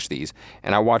gonna watch these,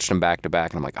 and I watched them back to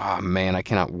back, and I'm like, oh man, I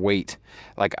cannot wait.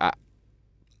 Like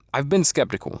I've been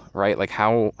skeptical, right? Like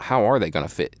how are they gonna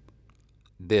fit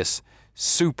this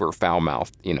super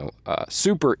foul-mouthed,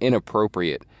 super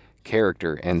inappropriate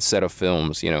character and set of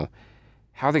films?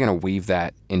 How are they gonna weave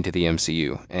that into the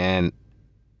MCU? And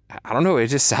I don't know. It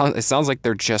sounds like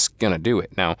they're just gonna do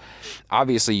it. Now,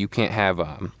 obviously, you can't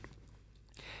have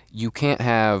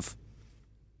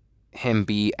him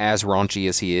be as raunchy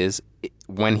as he is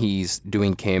when he's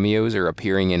doing cameos or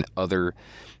appearing in other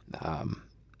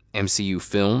MCU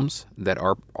films that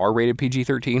are rated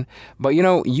PG-13. But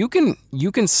you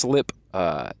can slip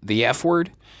the F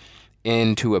word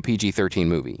into a PG-13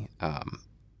 movie.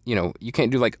 You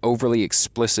can't do like overly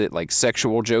explicit like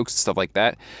sexual jokes and stuff like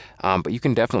that. But you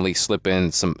can definitely slip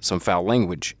in some foul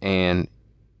language, and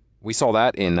we saw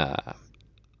that in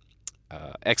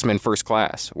X-Men First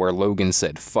Class, where Logan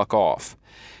said "fuck off,"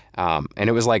 and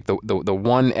it was like the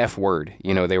one F word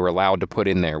they were allowed to put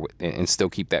in there and still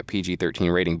keep that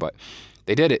PG-13 rating, but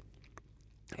they did it,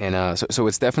 and so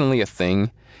it's definitely a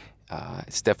thing.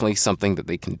 It's definitely something that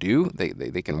they can do.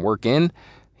 They can work in.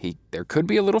 There could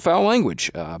be a little foul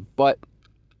language, but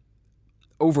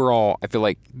overall, I feel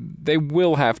like they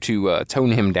will have to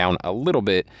tone him down a little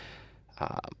bit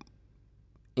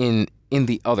in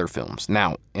the other films.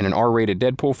 Now, in an R-rated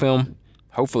Deadpool film,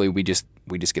 hopefully we just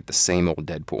get the same old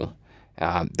Deadpool.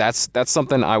 That's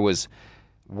something I was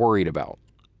worried about,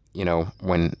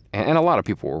 when, and a lot of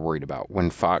people were worried about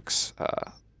when Fox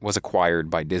was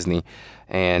acquired by Disney,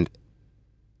 and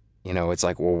it's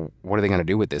like, well, what are they going to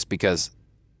do with this? Because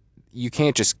you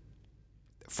can't just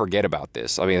forget about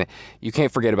this. I mean, you can't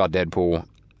forget about Deadpool.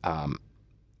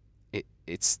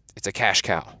 It's a cash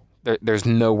cow. There's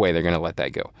no way they're going to let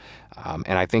that go.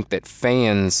 And I think that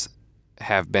fans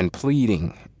have been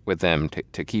pleading with them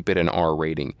to keep it an R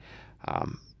rating.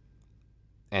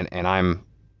 And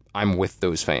I'm with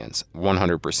those fans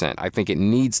 100%. I think it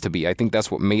needs to be. I think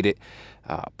that's what made it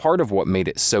part of what made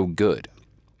it so good.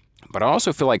 But I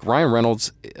also feel like Ryan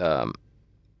Reynolds,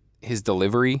 his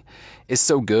delivery is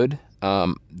so good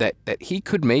that he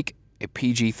could make a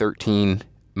PG-13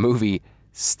 movie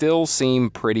still seem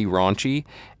pretty raunchy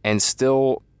and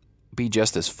still be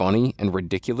just as funny and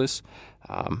ridiculous.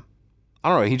 I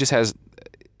don't know. He just has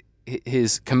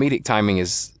his comedic timing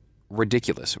is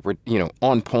ridiculous,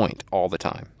 on point all the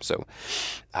time. So,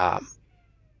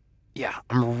 yeah,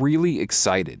 I'm really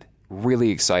excited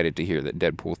to hear that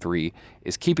Deadpool 3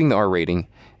 is keeping the R rating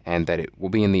and that it will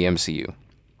be in the MCU.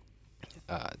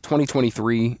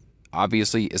 2023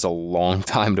 obviously is a long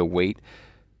time to wait,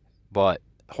 but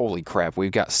holy crap,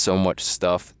 we've got so much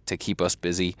stuff to keep us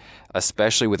busy,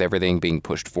 especially with everything being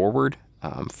pushed forward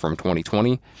from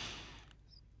 2020.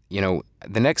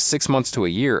 The next 6 months to a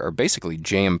year are basically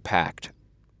jam-packed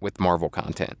with Marvel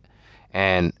content,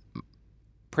 and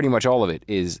pretty much all of it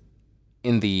is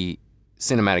in the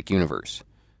cinematic universe.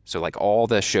 So like all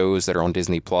the shows that are on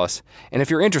Disney Plus. And if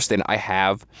you're interested, I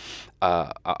have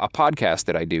a podcast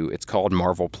that I do. It's called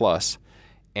Marvel Plus.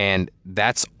 And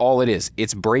that's all it is.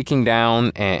 It's breaking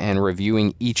down and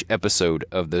reviewing each episode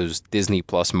of those Disney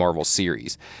Plus Marvel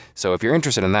series. So if you're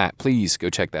interested in that, please go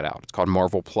check that out. It's called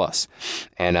Marvel Plus.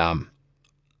 And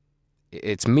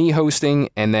it's me hosting,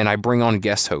 and then I bring on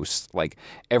guest hosts. Like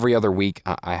every other week,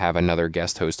 I have another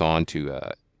guest host on to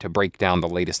break down the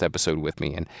latest episode with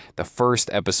me. And the first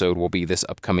episode will be this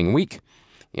upcoming week.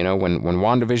 When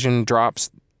WandaVision drops,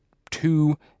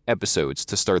 2 episodes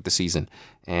to start the season,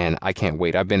 and I can't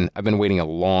wait. I've been waiting a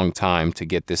long time to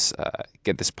get this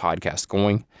podcast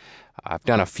going. I've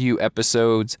done a few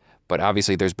episodes, but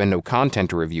obviously there's been no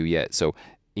content to review yet. So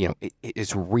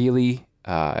it's really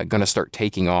going to start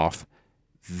taking off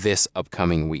this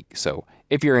upcoming week. So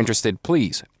if you're interested,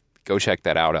 please go check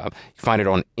that out. You find it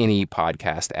on any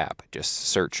podcast app. Just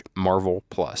search Marvel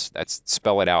Plus. That's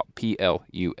spell it out,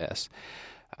 Plus.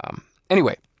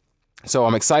 Anyway, so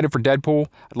I'm excited for Deadpool.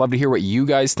 I'd love to hear what you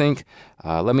guys think.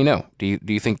 Let me know. Do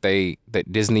you think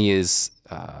that Disney is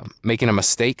making a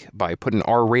mistake by putting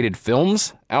R-rated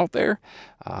films out there?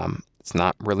 It's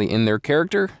not really in their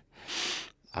character.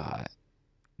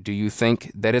 Do you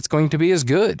think that it's going to be as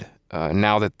good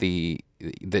now that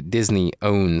that Disney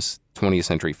owns 20th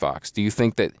Century Fox? Do you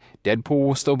think that Deadpool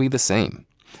will still be the same?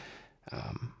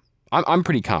 I'm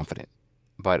pretty confident,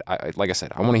 but like I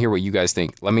said, I want to hear what you guys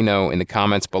think. Let me know in the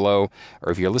comments below,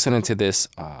 or if you're listening to this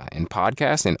in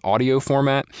podcast and audio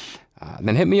format,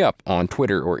 then hit me up on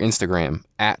Twitter or Instagram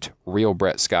at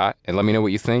RealBrettScott and let me know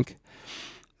what you think.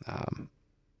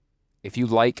 If you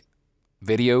like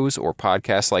videos or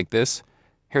podcasts like this,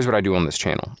 here's what I do on this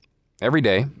channel. Every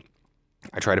day,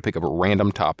 I try to pick up a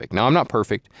random topic. Now, I'm not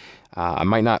perfect. I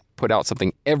might not put out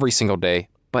something every single day,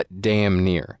 but damn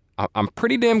near. I'm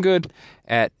pretty damn good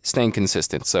at staying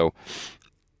consistent. So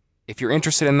if you're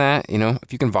interested in that,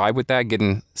 if you can vibe with that,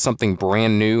 getting something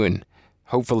brand new and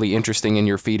hopefully interesting in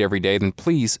your feed every day, then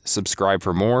please subscribe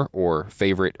for more or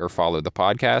favorite or follow the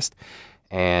podcast.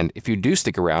 And if you do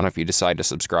stick around, if you decide to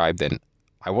subscribe, then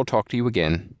I will talk to you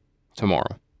again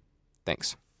tomorrow.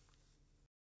 Thanks.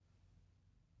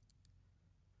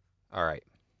 All right.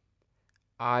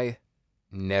 I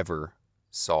never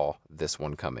saw this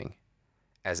one coming,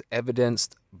 as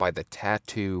evidenced by the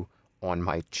tattoo on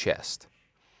my chest.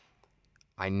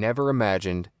 I never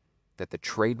imagined that the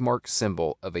trademark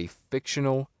symbol of a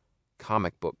fictional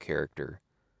comic book character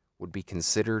would be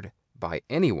considered by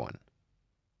anyone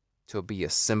to be a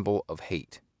symbol of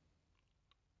hate.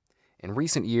 In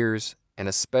recent years, and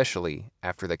especially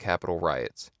after the Capitol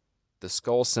riots, the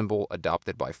skull symbol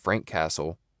adopted by Frank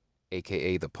Castle,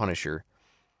 aka the Punisher,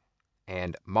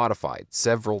 and modified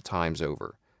several times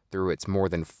over through its more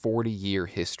than 40-year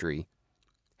history,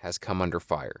 has come under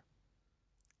fire.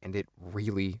 And it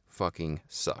really fucking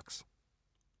sucks.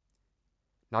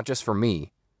 Not just for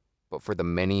me, but for the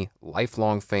many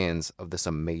lifelong fans of this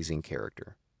amazing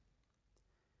character.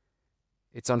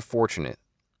 It's unfortunate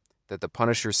that the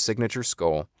Punisher's signature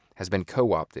skull has been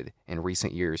co-opted in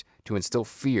recent years to instill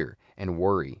fear and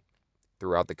worry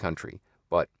throughout the country,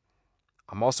 but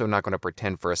I'm also not going to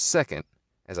pretend for a second,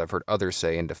 as I've heard others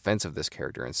say in defense of this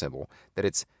character and symbol, that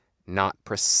it's not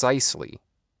precisely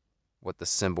what the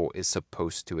symbol is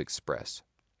supposed to express.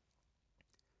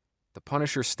 The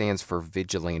Punisher stands for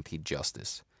vigilante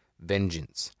justice,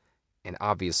 vengeance, and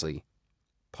obviously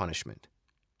punishment.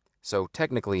 So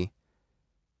technically,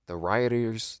 the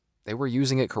rioters, they were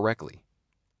using it correctly.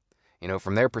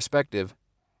 From their perspective,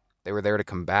 they were there to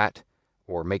combat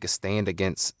or make a stand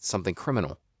against something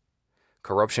criminal.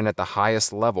 Corruption at the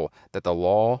highest level that the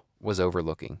law was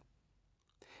overlooking.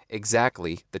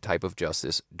 Exactly the type of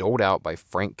justice doled out by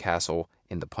Frank Castle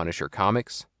in the Punisher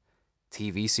comics,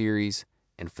 TV series,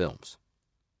 and films.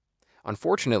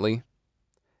 Unfortunately,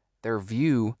 their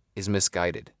view is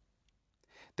misguided.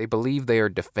 They believe they are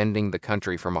defending the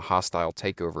country from a hostile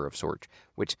takeover of sorts,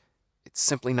 which it's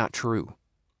simply not true.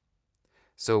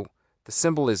 So the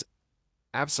symbol is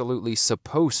absolutely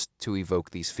supposed to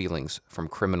evoke these feelings from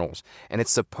criminals, and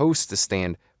it's supposed to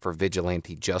stand for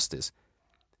vigilante justice,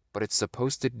 but it's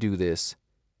supposed to do this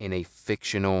in a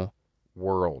fictional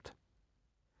world.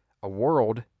 A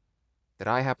world that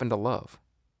I happen to love,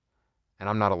 and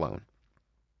I'm not alone.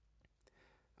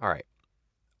 All right,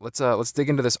 let's dig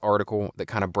into this article that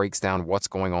kind of breaks down what's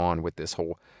going on with this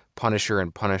whole Punisher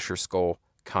and Punisher Skull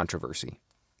controversy.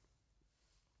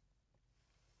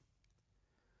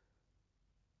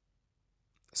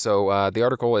 So the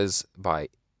article is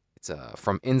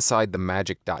from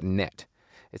InsideTheMagic.net.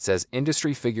 It says,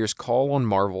 industry figures call on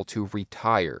Marvel to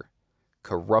retire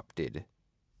corrupted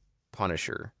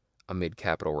Punisher amid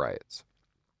Capitol riots.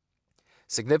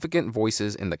 Significant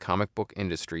voices in the comic book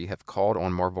industry have called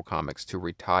on Marvel Comics to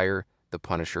retire the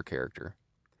Punisher character.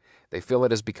 They feel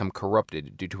it has become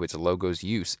corrupted due to its logo's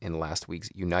use in last week's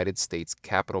United States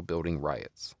Capitol building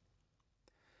riots.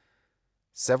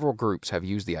 Several groups have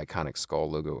used the iconic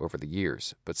skull logo over the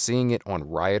years, but seeing it on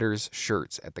rioters'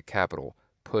 shirts at the Capitol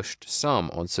pushed some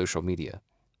on social media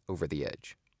over the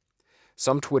edge.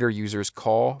 Some Twitter users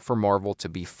call for Marvel to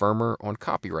be firmer on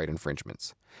copyright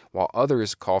infringements, while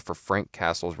others call for Frank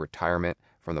Castle's retirement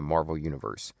from the Marvel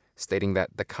Universe, stating that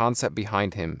the concept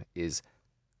behind him is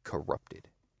corrupted.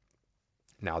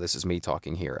 Now, this is me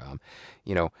talking here.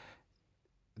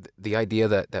 The idea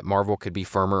that Marvel could be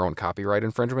firmer on copyright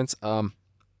infringements,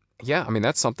 yeah, I mean,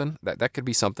 that's something. That could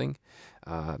be something.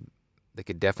 They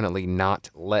could definitely not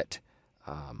let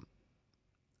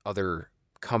other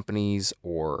companies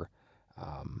or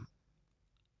um,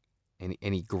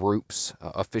 any groups,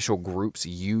 official groups,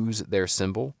 use their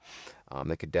symbol,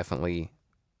 they could definitely,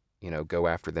 go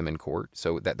after them in court.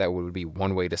 So that would be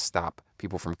one way to stop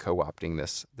people from co-opting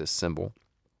this symbol.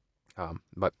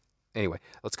 But anyway,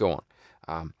 let's go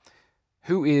on.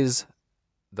 Who is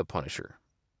the Punisher?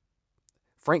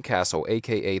 Frank Castle,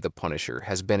 aka the Punisher,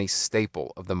 has been a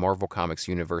staple of the Marvel Comics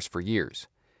universe for years.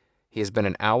 He has been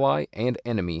an ally and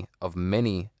enemy of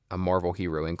many a Marvel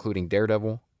hero, including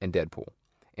Daredevil and Deadpool,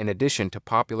 in addition to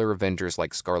popular Avengers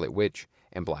like Scarlet Witch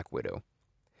and Black Widow.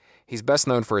 He's best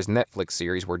known for his Netflix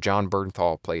series where Jon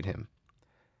Bernthal played him.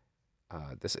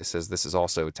 It says this is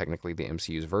also technically the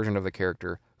MCU's version of the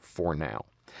character for now.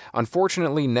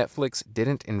 Unfortunately, Netflix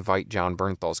didn't invite Jon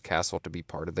Bernthal's Castle to be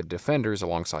part of the Defenders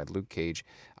alongside Luke Cage,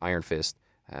 Iron Fist,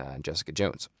 and Jessica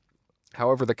Jones.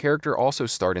 However, the character also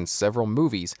starred in several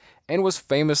movies and was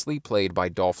famously played by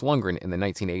Dolph Lundgren in the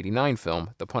 1989 film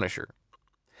The Punisher.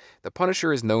 The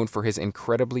Punisher is known for his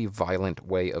incredibly violent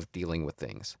way of dealing with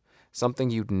things, something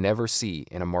you'd never see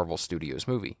in a Marvel Studios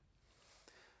movie.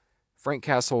 Frank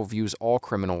Castle views all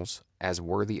criminals as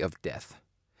worthy of death,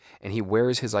 and he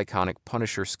wears his iconic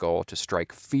Punisher skull to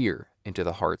strike fear into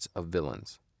the hearts of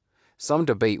villains. Some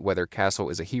debate whether Castle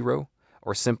is a hero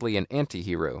or simply an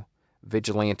anti-hero,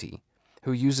 vigilante,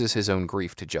 who uses his own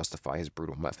grief to justify his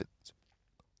brutal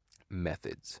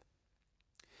methods.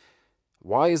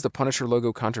 Why is the Punisher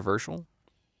logo controversial?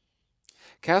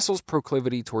 Castle's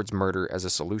proclivity towards murder as a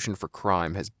solution for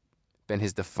crime has been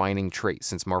his defining trait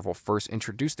since Marvel first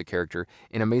introduced the character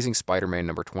in Amazing Spider-Man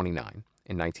number 29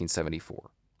 in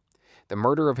 1974. The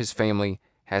murder of his family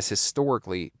has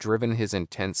historically driven his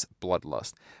intense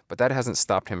bloodlust, but that hasn't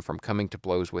stopped him from coming to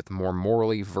blows with more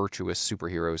morally virtuous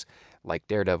superheroes like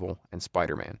Daredevil and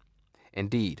Spider-Man.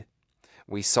 Indeed,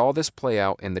 we saw this play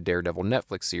out in the Daredevil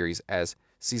Netflix series as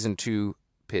Season 2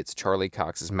 pits Charlie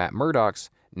Cox's Matt Murdock's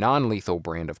non-lethal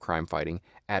brand of crime fighting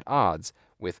at odds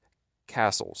with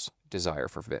Castle's desire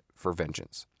for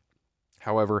vengeance.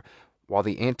 However, while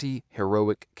the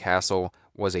anti-heroic Castle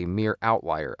was a mere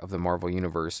outlier of the Marvel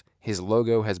Universe, his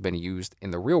logo has been used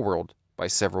in the real world by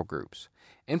several groups.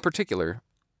 In particular,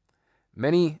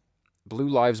 many Blue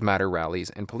Lives Matter rallies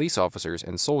and police officers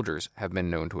and soldiers have been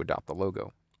known to adopt the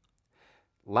logo.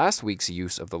 Last week's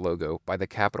use of the logo by the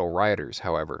Capitol rioters,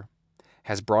 however,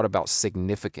 has brought about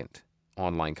significant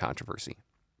online controversy.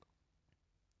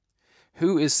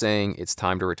 Who is saying it's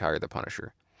time to retire the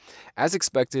Punisher? As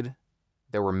expected,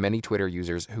 there were many Twitter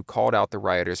users who called out the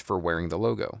rioters for wearing the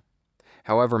logo.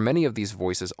 However, many of these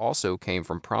voices also came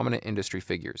from prominent industry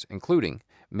figures, including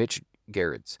Mitch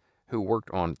Gerads, who worked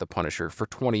on The Punisher for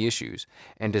 20 issues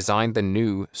and designed the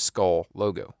new skull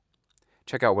logo.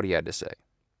 Check out what he had to say.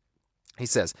 He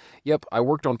says, "Yep, I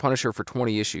worked on Punisher for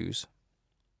 20 issues.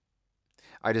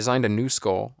 I designed a new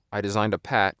skull. I designed a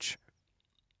patch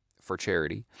for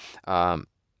charity.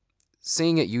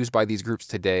 Seeing it used by these groups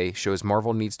today shows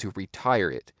Marvel needs to retire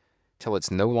it till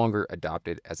it's no longer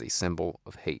adopted as a symbol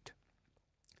of hate."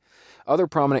 Other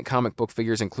prominent comic book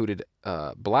figures included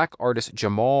black artist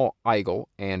Jamal Igle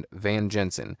and Van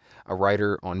Jensen, a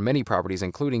writer on many properties,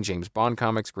 including James Bond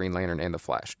comics, Green Lantern, and The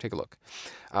Flash. Take a look.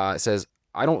 It says,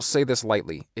 "I don't say this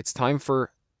lightly. It's time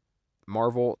for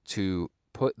Marvel to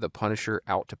put the Punisher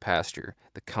out to pasture.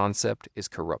 The concept is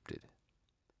corrupted."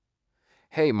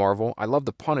 Hey, Marvel, I love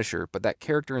the Punisher, but that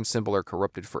character and symbol are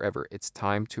corrupted forever. It's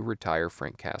time to retire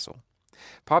Frank Castle.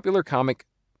 Popular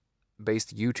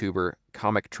comic-based YouTuber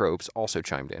Comic Tropes also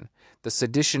chimed in. The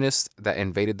seditionists that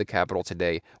invaded the Capitol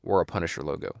today wore a Punisher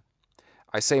logo.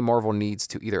 I say Marvel needs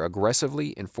to either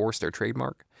aggressively enforce their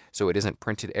trademark so it isn't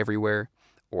printed everywhere,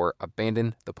 or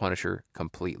abandon the Punisher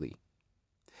completely.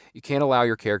 You can't allow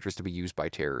your characters to be used by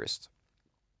terrorists.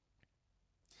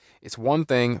 It's one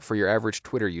thing for your average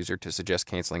Twitter user to suggest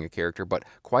canceling a character, but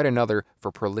quite another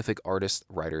for prolific artists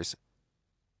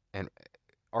and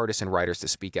writers to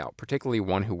speak out, particularly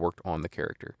one who worked on the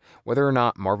character. Whether or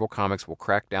not Marvel Comics will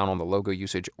crack down on the logo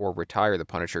usage or retire the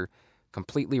Punisher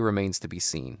completely remains to be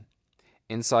seen.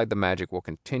 Inside the Magic will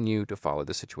continue to follow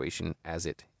the situation as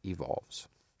it evolves.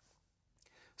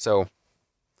 So,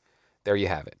 there you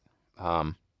have it.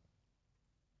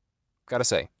 Gotta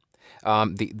say,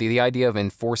 the idea of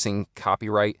enforcing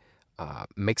copyright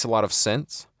makes a lot of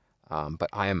sense, but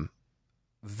I am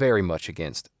very much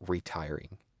against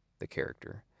retiring the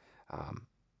character.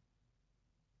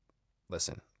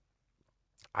 Listen,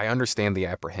 I understand the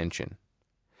apprehension,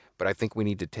 but I think we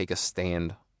need to take a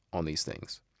stand on these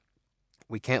things.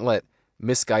 We can't let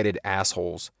misguided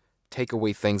assholes take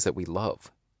away things that we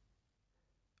love.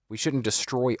 We shouldn't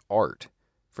destroy art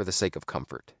for the sake of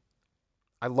comfort.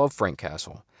 I love Frank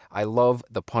Castle. I love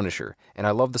The Punisher, and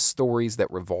I love the stories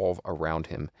that revolve around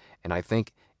him. And I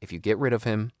think if you get rid of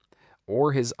him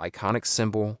or his iconic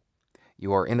symbol,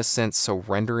 you are in a sense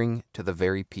surrendering to the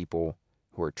very people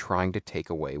who are trying to take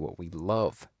away what we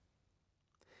love.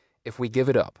 If we give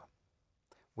it up,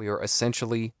 we are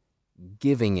essentially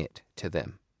giving it to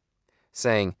them,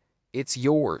 saying, it's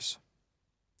yours,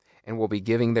 and we'll be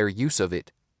giving their use of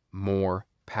it more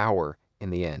power in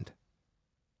the end.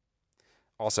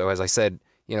 Also, as I said,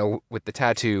 with the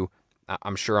tattoo,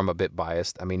 I'm sure I'm a bit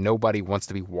biased. I mean, nobody wants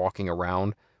to be walking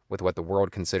around with what the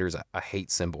world considers a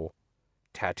hate symbol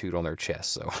tattooed on their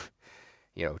chest. So,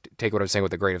 take what I'm saying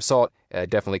with a grain of salt. It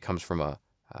definitely comes from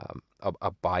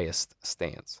a biased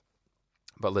stance.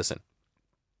 But listen,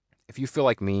 if you feel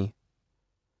like me,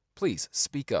 please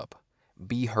speak up,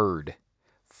 be heard,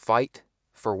 fight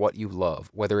for what you love,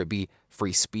 whether it be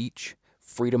free speech,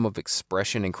 freedom of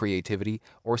expression and creativity,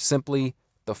 or simply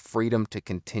the freedom to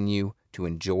continue to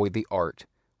enjoy the art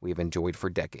we have enjoyed for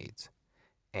decades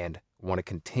and want to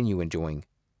continue enjoying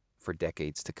for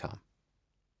decades to come.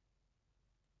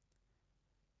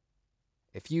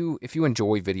 If you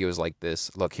enjoy videos like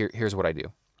this, look, here's what I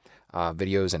do.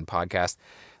 Videos and podcasts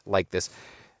like this.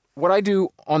 What I do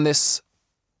on this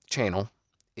channel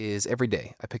is every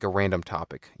day I pick a random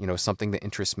topic, something that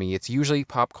interests me. It's usually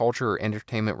pop culture or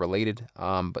entertainment related,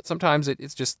 but sometimes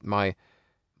it's just my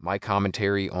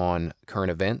commentary on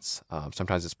current events.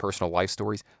 Sometimes it's personal life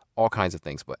stories, all kinds of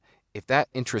things. But if that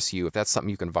interests you, if that's something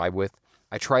you can vibe with,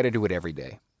 I try to do it every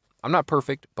day. I'm not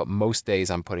perfect, but most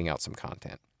days I'm putting out some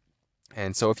content.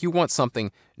 And so if you want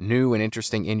something new and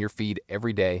interesting in your feed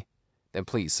every day, then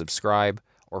please subscribe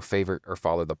or favorite or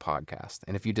follow the podcast.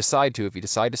 And if you decide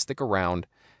to stick around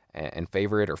and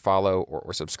favorite or follow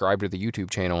or subscribe to the YouTube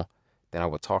channel, then I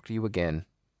will talk to you again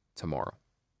tomorrow.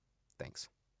 Thanks.